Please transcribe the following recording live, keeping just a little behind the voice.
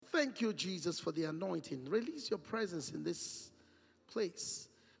Thank you, Jesus, for the anointing. Release your presence in this place.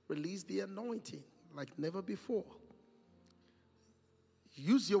 Release the anointing like never before.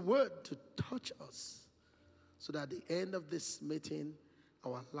 Use your word to touch us so that at the end of this meeting,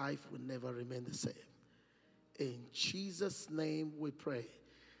 our life will never remain the same. In Jesus' name we pray.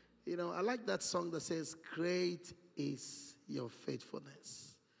 You know, I like that song that says, great is your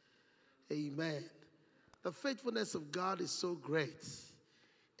faithfulness. Amen. The faithfulness of God is so great.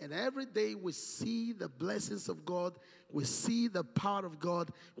 And every day we see the blessings of God, we see the power of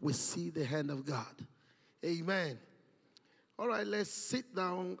God, we see the hand of God. Amen. All right, let's sit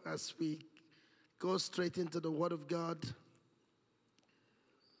down as we go straight into the Word of God.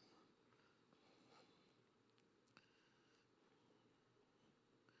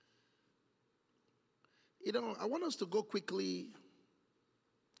 You know, I want us to go quickly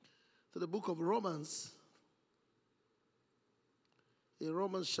to the book of Romans. In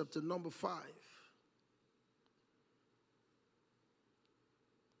Romans chapter number 5.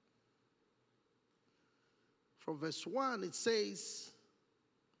 From verse 1, it says,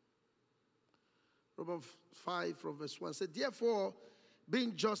 Romans 5 from verse 1 said, therefore,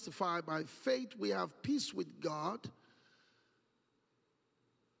 being justified by faith, we have peace with God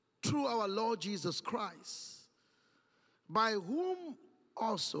through our Lord Jesus Christ, by whom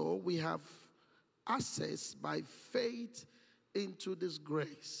also we have access by faith into this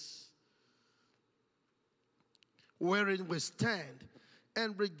grace, wherein we stand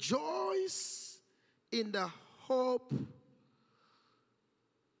and rejoice in the hope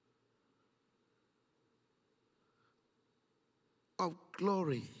of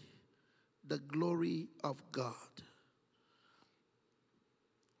glory, the glory of God.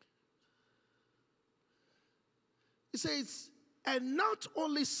 It says, and not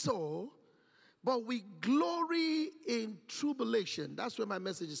only so, but we glory in tribulation. That's where my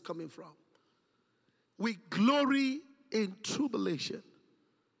message is coming from. We glory in tribulation.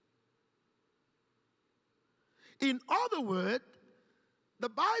 In other words, the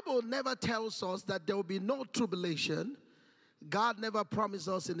Bible never tells us that there will be no tribulation. God never promised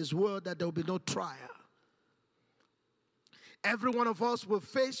us in His word that there will be no trial. Every one of us will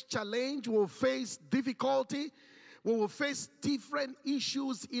face challenge, will face difficulty, we will face different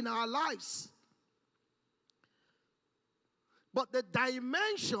issues in our lives. But the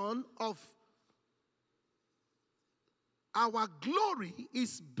dimension of our glory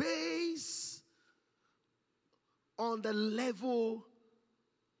is based on the level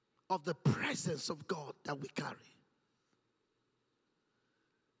of the presence of God that we carry.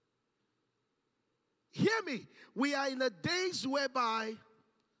 Hear me. We are in the days whereby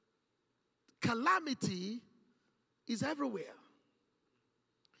calamity is everywhere.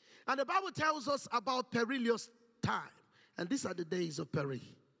 And the Bible tells us about perilous time. And these are the days of peril.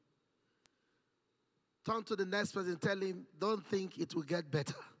 Turn to the next person and tell him, don't think it will get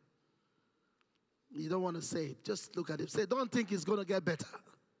better. You don't want to say it. Just look at him. Say, don't think it's going to get better.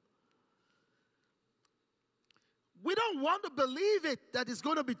 We don't want to believe it that it's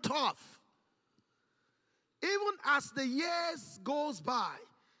going to be tough. Even as the years goes by,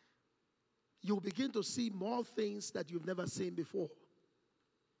 you'll begin to see more things that you've never seen before.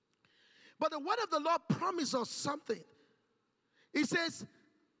 But the word of the Lord promises us something. It says,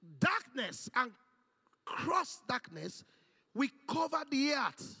 darkness and cross darkness, we cover the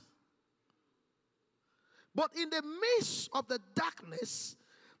earth. But in the midst of the darkness,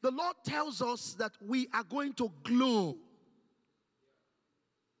 the Lord tells us that we are going to glow.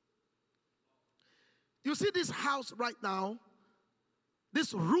 You see this house right now,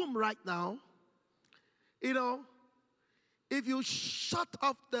 this room right now, you know, if you shut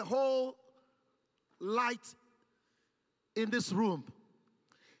off the whole light in this room,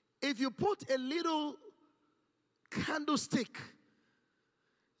 if you put a little candlestick,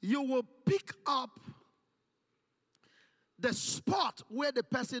 you will pick up the spot where the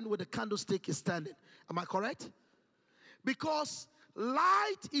person with the candlestick is standing. Am I correct? Because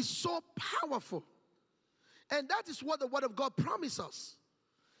light is so powerful. And that is what the word of God promised us.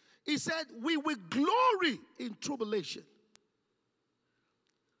 He said, we will glory in tribulation.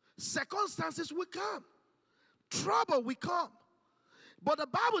 Circumstances will come. Trouble will come. But the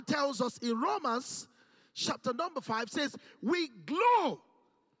Bible tells us in Romans chapter number 5 says, we glow.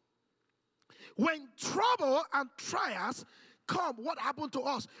 When trouble and trials come, what happened to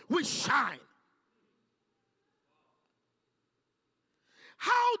us? We shine.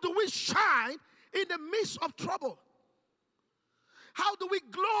 How do we shine in the midst of trouble? How do we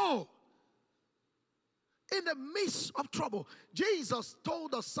glow in the midst of trouble? Jesus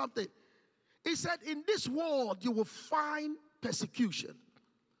told us something. He said, in this world you will find persecution.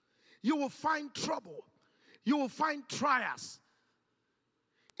 you will find trouble. You will find trials.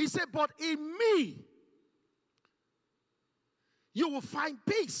 He said, but in me, you will find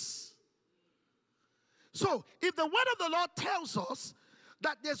peace. So, if the word of the Lord tells us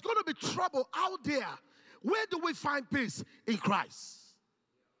that there's going to be trouble out there, where do we find peace? In Christ.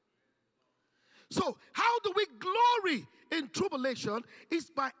 So, how do we glory in tribulation? Is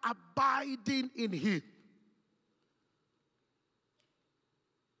by abiding in Him.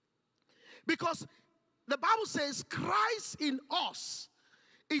 Because the Bible says Christ in us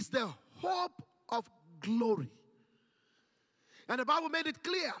is the hope of glory. And the Bible made it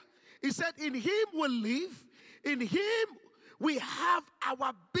clear. It said, in Him we live, in Him we have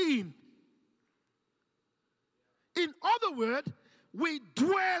our being. In other words, we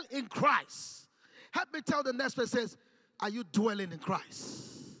dwell in Christ. Help me tell the next person, says, are you dwelling in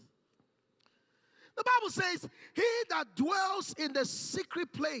Christ? The Bible says, he that dwells in the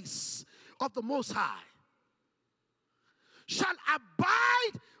secret place of the Most High shall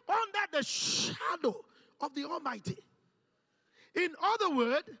abide under the shadow of the Almighty. In other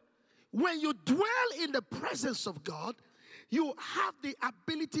words, when you dwell in the presence of God, you have the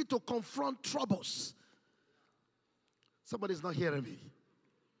ability to confront troubles. Somebody's not hearing me.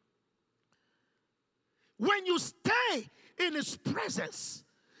 When you stay in His presence,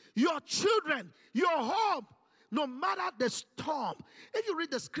 your children, your home, no matter the storm. If you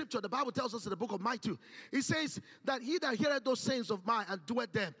read the scripture, the Bible tells us in the book of Matthew, it says that he that heareth those sayings of mine and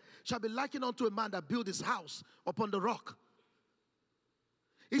doeth them shall be likened unto a man that built his house upon the rock.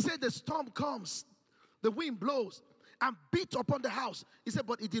 He said the storm comes, the wind blows and beat upon the house. He said,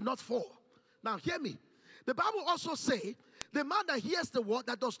 but it did not fall. Now hear me. The Bible also says, the man that hears the word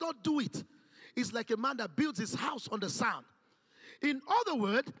that does not do it is like a man that builds his house on the sand. In other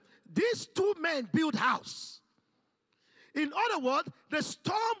words, these two men build house. In other words, the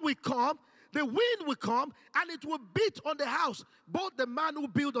storm will come, the wind will come, and it will beat on the house. Both the man who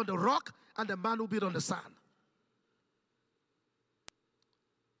built on the rock and the man who built on the sand.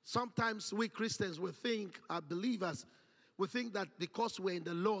 Sometimes we Christians will think, our believers, we think that because we're in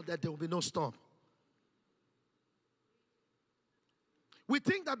the Lord that there will be no storm. We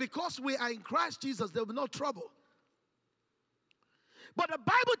think that because we are in Christ Jesus, there will be no trouble. But the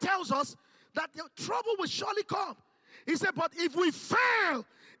Bible tells us that the trouble will surely come. He said, but if we fail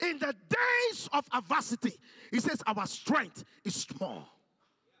in the days of adversity, he says our strength is small.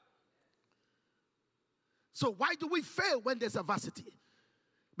 So why do we fail when there's adversity?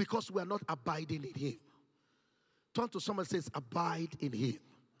 Because we are not abiding in Him. Turn to someone and says, abide in Him.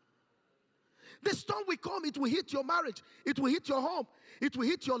 The storm will come, it will hit your marriage, it will hit your home, it will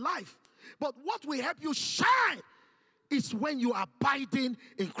hit your life. But what will help you shine is when you are abiding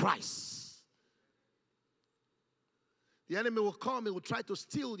in Christ. The enemy will come, he will try to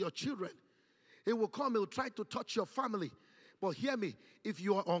steal your children. He will come, he will try to touch your family. But hear me, if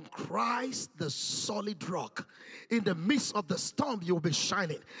you are on Christ, the solid rock, in the midst of the storm, you will be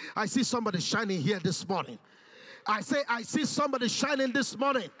shining. I see somebody shining here this morning. I see somebody shining this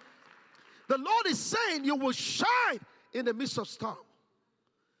morning. The Lord is saying you will shine in the midst of storm.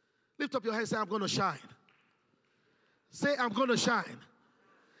 Lift up your hands and say, I'm going to shine. Say, I'm going to shine.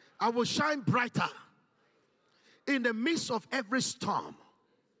 I will shine brighter in the midst of every storm.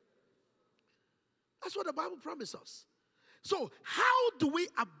 That's what the Bible promises us. So how do we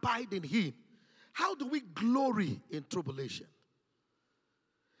abide in Him? How do we glory in tribulation?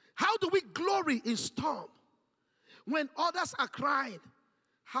 How do we glory in storm? When others are crying,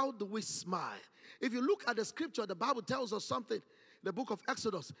 how do we smile? If you look at the scripture, the Bible tells us something. The book of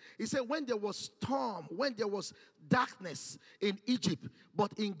Exodus, it said when there was storm, when there was darkness in Egypt,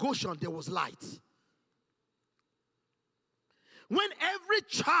 but in Goshen there was light. When every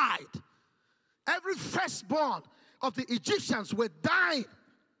child, every firstborn of the Egyptians were dying,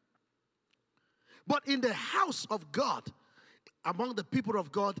 but in the house of God, among the people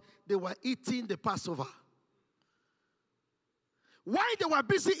of God, they were eating the Passover. While they were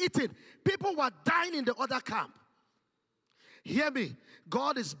busy eating, people were dying in the other camp. Hear me.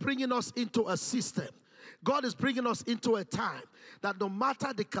 God is bringing us into a system. God is bringing us into a time that no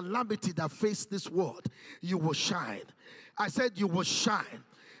matter the calamity that faces this world, you will shine. I said you will shine.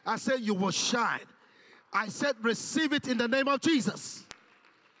 I said you will shine. I said receive it in the name of Jesus.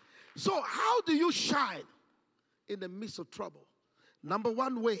 So how do you shine in the midst of trouble? Number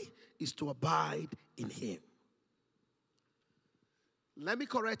one way is to abide in Him. Let me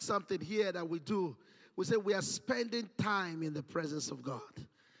correct something here that we do. We say we are spending time in the presence of God.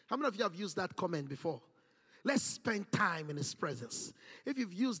 How many of you have used that comment before? Let's spend time in his presence. If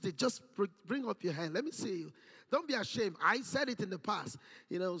you've used it, just bring up your hand. Let me see you. Don't be ashamed. I said it in the past.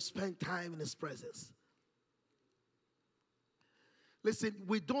 Spend time in his presence. Listen,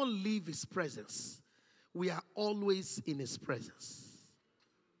 we don't leave his presence. We are always in his presence.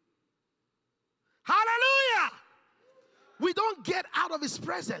 Hallelujah! We don't get out of his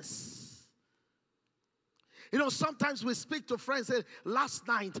presence. Sometimes we speak to friends and say, last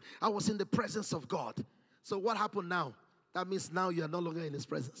night I was in the presence of God. So what happened now? That means now you are no longer in his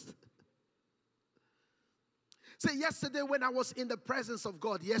presence. Say, yesterday when I was in the presence of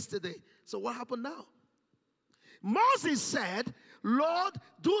God, yesterday. So what happened now? Moses said, Lord,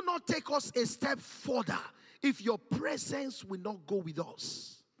 do not take us a step further if your presence will not go with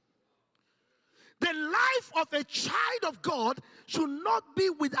us. The life of a child of God should not be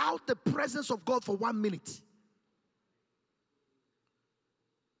without the presence of God for 1 minute.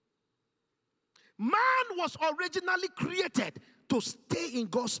 Man was originally created to stay in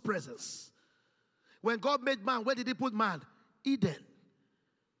God's presence. When God made man, where did he put man? Eden.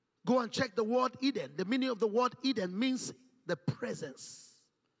 Go and check the word Eden. The meaning of the word Eden means the presence.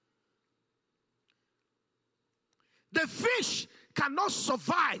 The fish cannot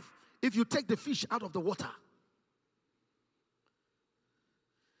survive if you take the fish out of the water.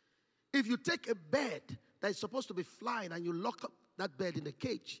 If you take a bird that is supposed to be flying and you lock up that bird in a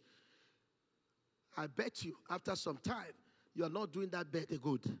cage, I bet you after some time you are not doing that bird a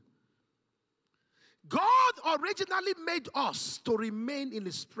good. God originally made us to remain in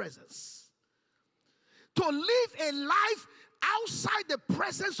his presence. To live a life outside the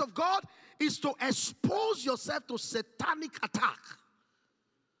presence of God is to expose yourself to satanic attack.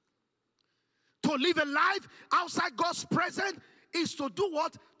 To live a life outside God's presence is to do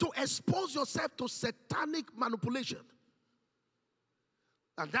what? To expose yourself to satanic manipulation.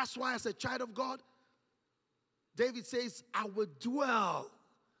 And that's why as a child of God, David says, I will dwell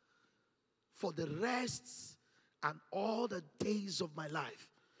for the rest and all the days of my life.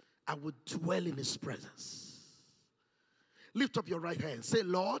 I will dwell in his presence. Lift up your right hand. Say,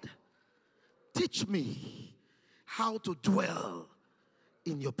 Lord, teach me how to dwell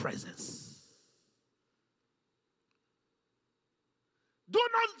in your presence. Do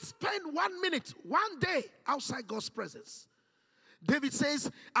not spend 1 minute, 1 day outside God's presence. David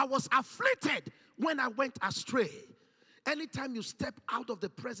says, I was afflicted when I went astray. Anytime you step out of the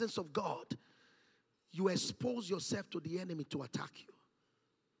presence of God, you expose yourself to the enemy to attack you.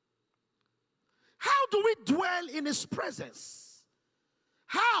 How do we dwell in his presence?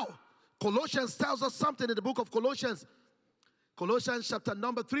 How? Colossians tells us something in the book of Colossians. Colossians chapter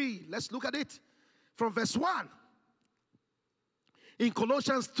number 3. Let's look at it from verse 1. In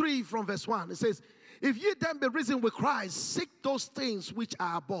Colossians 3 from verse 1, it says, if ye then be risen with Christ, seek those things which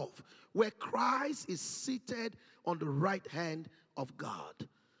are above, where Christ is seated on the right hand of God.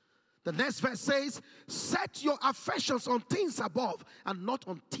 The next verse says, set your affections on things above and not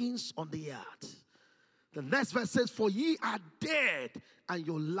on things on the earth. The next verse says, for ye are dead and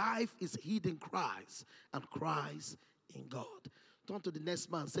your life is hid in Christ and Christ in God. Turn to the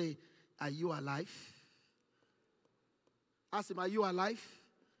next man and say, are you alive? Ask him, are you alive?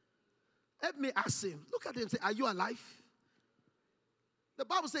 Let me ask him. Look at him and say, are you alive? The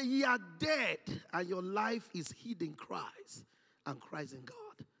Bible says, ye are dead and your life is hid in Christ and Christ in God.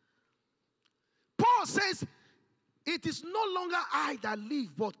 Paul says, it is no longer I that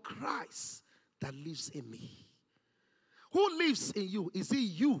live, but Christ that lives in me. Who lives in you? Is it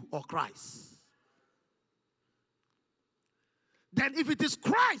you or Christ? Then if it is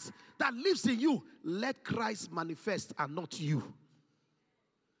Christ that lives in you, let Christ manifest and not you.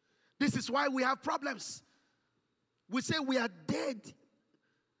 This is why we have problems. We say we are dead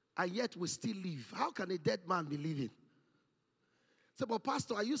and yet we still live. How can a dead man be living? Say, but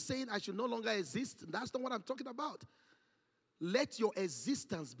Pastor, are you saying I should no longer exist? That's not what I'm talking about. Let your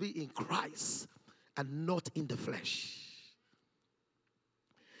existence be in Christ and not in the flesh.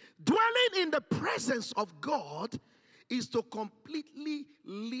 Dwelling in the presence of God is to completely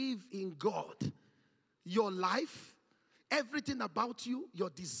live in God. Your life, everything about you, your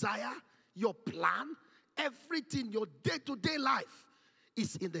desire, your plan, everything, your day-to-day life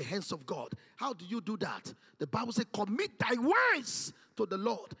is in the hands of God. How do you do that? The Bible says, commit thy ways to the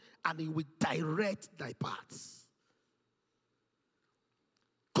Lord and he will direct thy paths.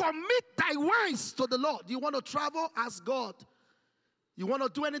 Commit thy ways to the Lord. You want to travel? Ask God. You want to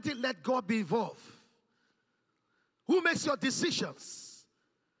do anything? Let God be involved. Who makes your decisions?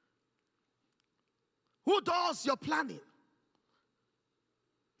 Who does your planning?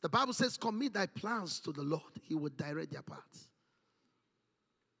 The Bible says, commit thy plans to the Lord. He will direct their paths.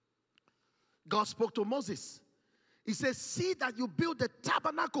 God spoke to Moses. He says, see that you build the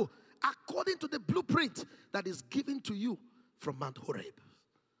tabernacle according to the blueprint that is given to you from Mount Horeb.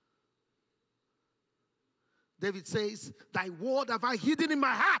 David says, thy word have I hidden in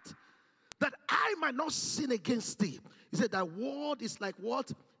my heart, that I might not sin against thee. He said, thy word is like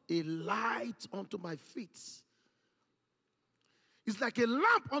what? A light unto my feet. It's like a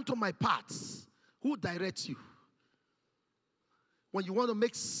lamp unto my paths. Who directs you? When you want to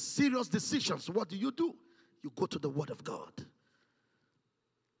make serious decisions, what do? You go to the Word of God.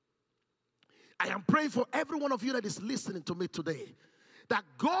 I am praying for every one of you that is listening to me today, that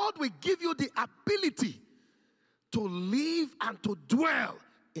God will give you the ability to live and to dwell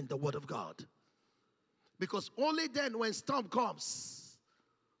in the Word of God. Because only then, when storm comes,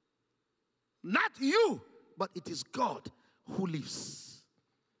 not you, but it is God who lives.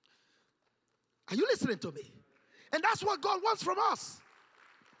 Are you listening to me? And that's what God wants from us,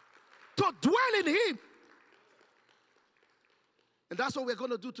 to dwell in Him. And that's what we're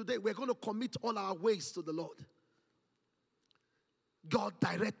going to do today. We're going to commit all our ways to the Lord. God,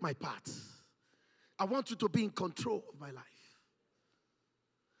 direct my path. I want you to be in control of my life.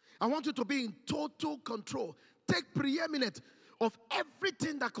 I want you to be in total control. Take preeminent of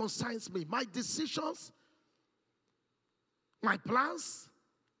everything that concerns me. My decisions, my plans,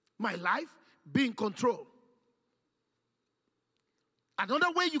 my life, be in control.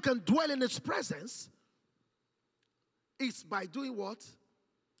 Another way you can dwell in His presence is by doing what?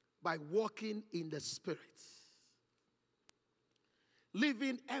 By walking in the Spirit.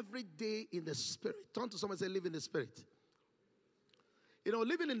 Living every day in the Spirit. Turn to someone and say, live in the Spirit. You know,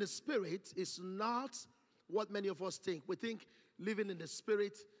 living in the Spirit is not what many of us think. We think living in the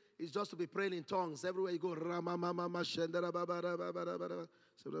Spirit is just to be praying in tongues. Everywhere you go,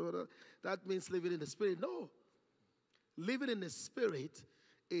 that means living in the Spirit. No. Living in the Spirit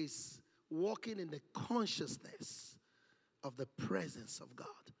is walking in the consciousness of the presence of God.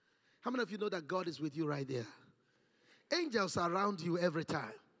 How many of you know that God is with you right there? Angels are around you every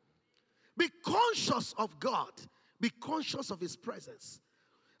time. Be conscious of God. Be conscious of His presence.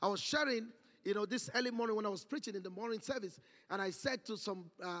 I was sharing, this early morning when I was preaching in the morning service, and I said to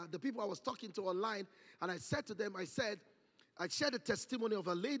the people I was talking to online, and I said to them, I shared a testimony of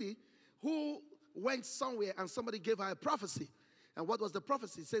a lady who went somewhere and somebody gave her a prophecy. And what was the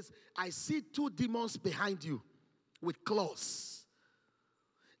prophecy? It says, I see 2 demons behind you with claws.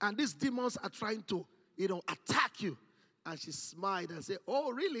 And these demons are trying to, attack you. And she smiled and said,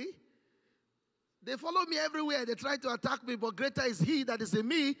 oh, really? They follow me everywhere. They try to attack me, but greater is He that is in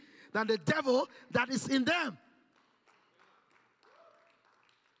me than the devil that is in them.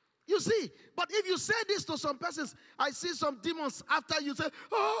 You see, but if you say this to some persons, I see some demons, after you say,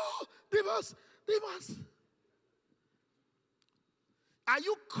 oh, demons. Are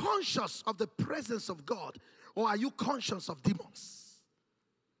you conscious of the presence of God, or are you conscious of demons?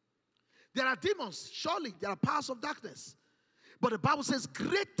 There are demons, surely there are powers of darkness. But the Bible says,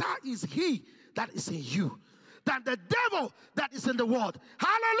 greater is He that is in you than the devil that is in the world.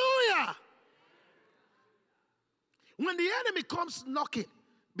 Hallelujah! When the enemy comes knocking,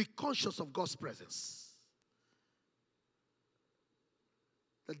 be conscious of God's presence.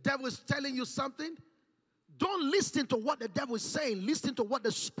 The devil is telling you something. Don't listen to what the devil is saying. Listen to what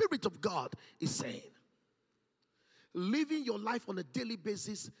the Spirit of God is saying. Living your life on a daily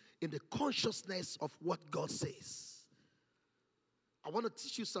basis in the consciousness of what God says. I want to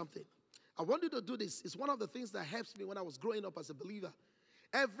teach you something. I want you to do this. It's one of the things that helps me when I was growing up as a believer.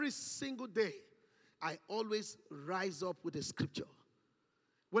 Every single day, I always rise up with a scripture.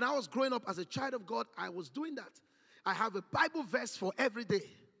 When I was growing up as a child of God, I was doing that. I have a Bible verse for every day.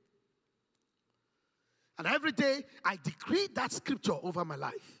 And every day, I decree that scripture over my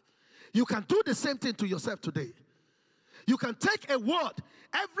life. You can do the same thing to yourself today. You can take a word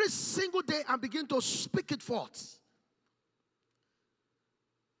every single day and begin to speak it forth.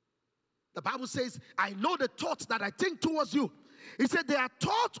 The Bible says, I know the thoughts that I think towards you. It said they are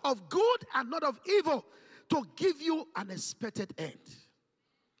thoughts of good and not of evil, to give you an expected end.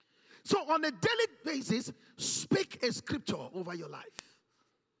 So on a daily basis, speak a scripture over your life.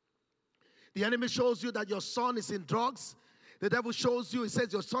 The enemy shows you that your son is in drugs. The devil shows you, he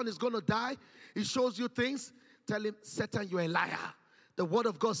says your son is going to die. He shows you things. Tell him, Satan, you're a liar. The word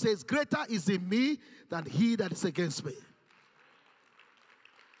of God says, greater is in me than he that is against me.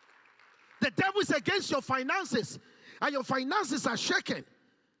 The devil is against your finances, and your finances are shaken.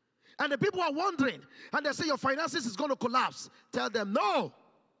 And the people are wondering, and they say your finances is going to collapse. Tell them, no.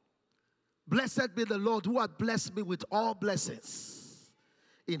 Blessed be the Lord who hath blessed me with all blessings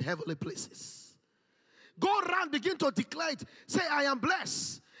in heavenly places. Go around, begin to declare it. Say, I am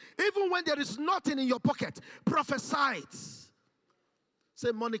blessed. Even when there is nothing in your pocket, prophesy it.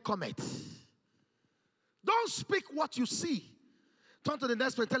 Say, money cometh. Don't speak what you see. Turn to the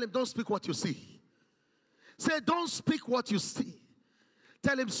next one, tell him, don't speak what you see. Say, don't speak what you see.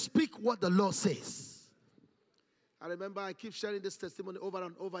 Tell him, speak what the Lord says. I remember I keep sharing this testimony over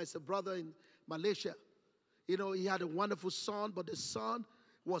and over. It's a brother in Malaysia. You know, he had a wonderful son, but the son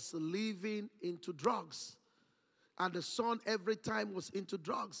was living into drugs. And the son every time was into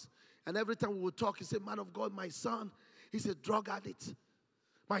drugs. And every time we would talk, he said, man of God, my son, he's a drug addict.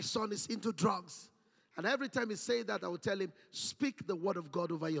 My son is into drugs. And every time he said that, I would tell him, speak the word of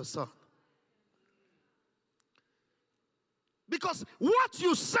God over your son. Because what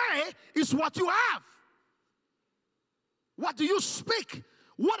you say is what you have. What do you speak?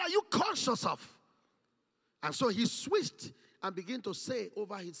 What are you conscious of? And so he switched and began to say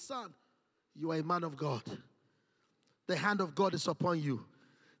over his son, you are a man of God. The hand of God is upon you.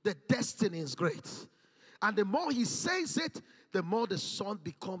 The destiny is great. And the more he says it, the more the son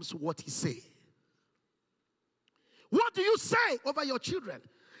becomes what he says. What do you say over your children?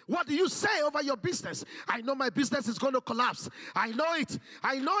 What do you say over your business? I know my business is going to collapse. I know it.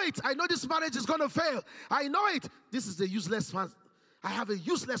 I know it. I know this marriage is going to fail. I know it. This is the useless one. I have a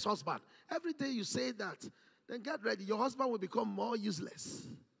useless husband. Every day you say that, then get ready. Your husband will become more useless.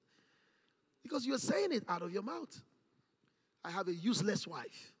 Because you're saying it out of your mouth. I have a useless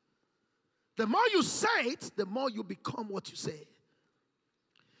wife. The more you say it, the more you become what you say.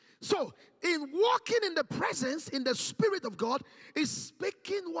 So, in walking in the presence, in the Spirit of God, is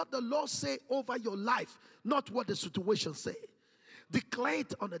speaking what the Lord say over your life, not what the situation say. Declare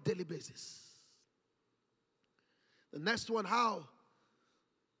it on a daily basis. The next one, how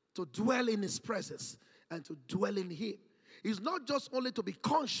to dwell in His presence and to dwell in Him, is not just only to be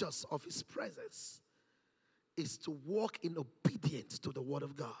conscious of His presence, is to walk in obedience to the Word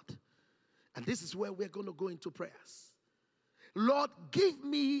of God. And this is where we're going to go into prayers. Lord, give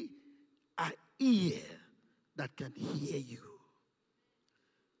me an ear that can hear you.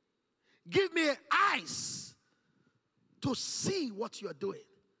 Give me eyes to see what you are doing.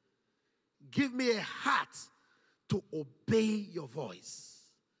 Give me a heart to obey your voice.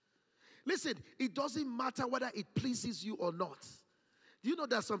 Listen, it doesn't matter whether it pleases you or not. Do you know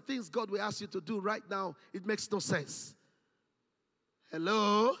there are some things God will ask you to do right now? It makes no sense.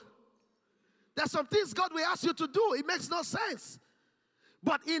 Hello? There are some things God will ask you to do. It makes no sense.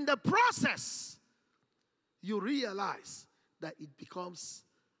 But in the process, you realize that it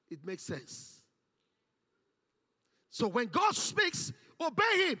makes sense. So when God speaks,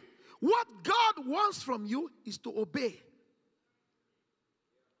 obey Him. What God wants from you is to obey.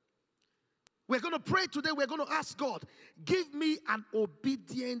 We're going to pray today. We're going to ask God, give me an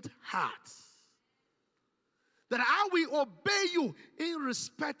obedient heart. That I will obey you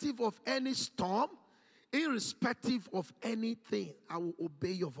irrespective of any storm, irrespective of anything. I will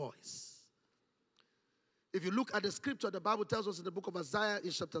obey your voice. If you look at the scripture, the Bible tells us in the book of Isaiah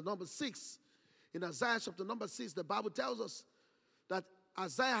in chapter number 6. In Isaiah chapter number 6, the Bible tells us that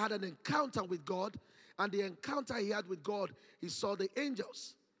Isaiah had an encounter with God. And the encounter he had with God, he saw the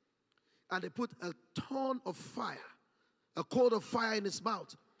angels. And they put a ton of fire, a coal of fire in his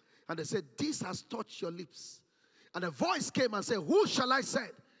mouth. And they said, this has touched your lips. And a voice came and said, who shall I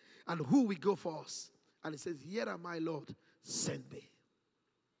send? And who will go for us? And he says, here am I, Lord, send me.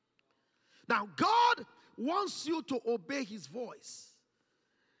 Now, God wants you to obey His voice.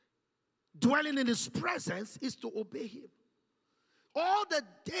 Dwelling in His presence is to obey Him. All the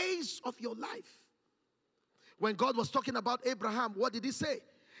days of your life. When God was talking about Abraham, what did He say?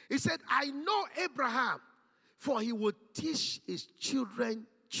 He said, I know Abraham, for he would teach his children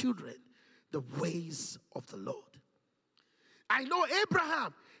the ways of the Lord. I know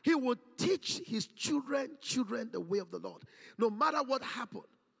Abraham, he would teach his children the way of the Lord. No matter what happened,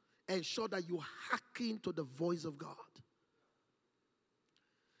 ensure that you hearken to the voice of God.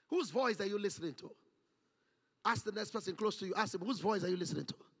 Whose voice are you listening to? Ask the next person close to you. Ask him, whose voice are you listening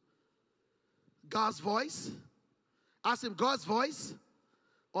to? God's voice? Ask him, God's voice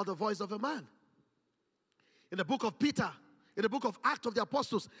or the voice of a man? In the book of Peter, in the book of Acts of the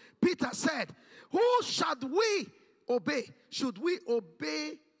Apostles, Peter said, who should we obey? Should we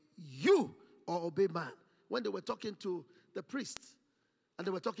obey you or obey man? When they were talking to the priests and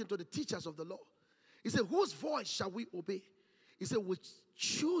they were talking to the teachers of the law, he said, whose voice shall we obey? He said, we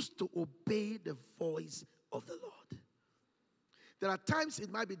choose to obey the voice of the Lord. There are times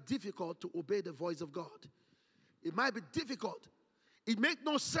it might be difficult to obey the voice of God. It might be difficult. It makes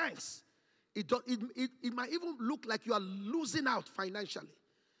no sense. It might even look like you are losing out financially.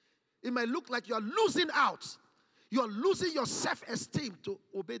 It might look like you are losing out. You are losing your self-esteem to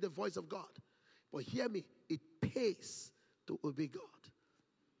obey the voice of God. But hear me, it pays to obey God.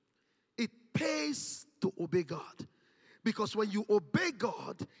 It pays to obey God. Because when you obey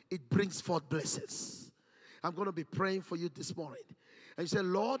God, it brings forth blessings. I'm going to be praying for you this morning. And you say,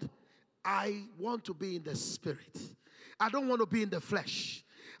 Lord, I want to be in the Spirit. I don't want to be in the flesh.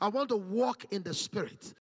 I want to walk in the Spirit.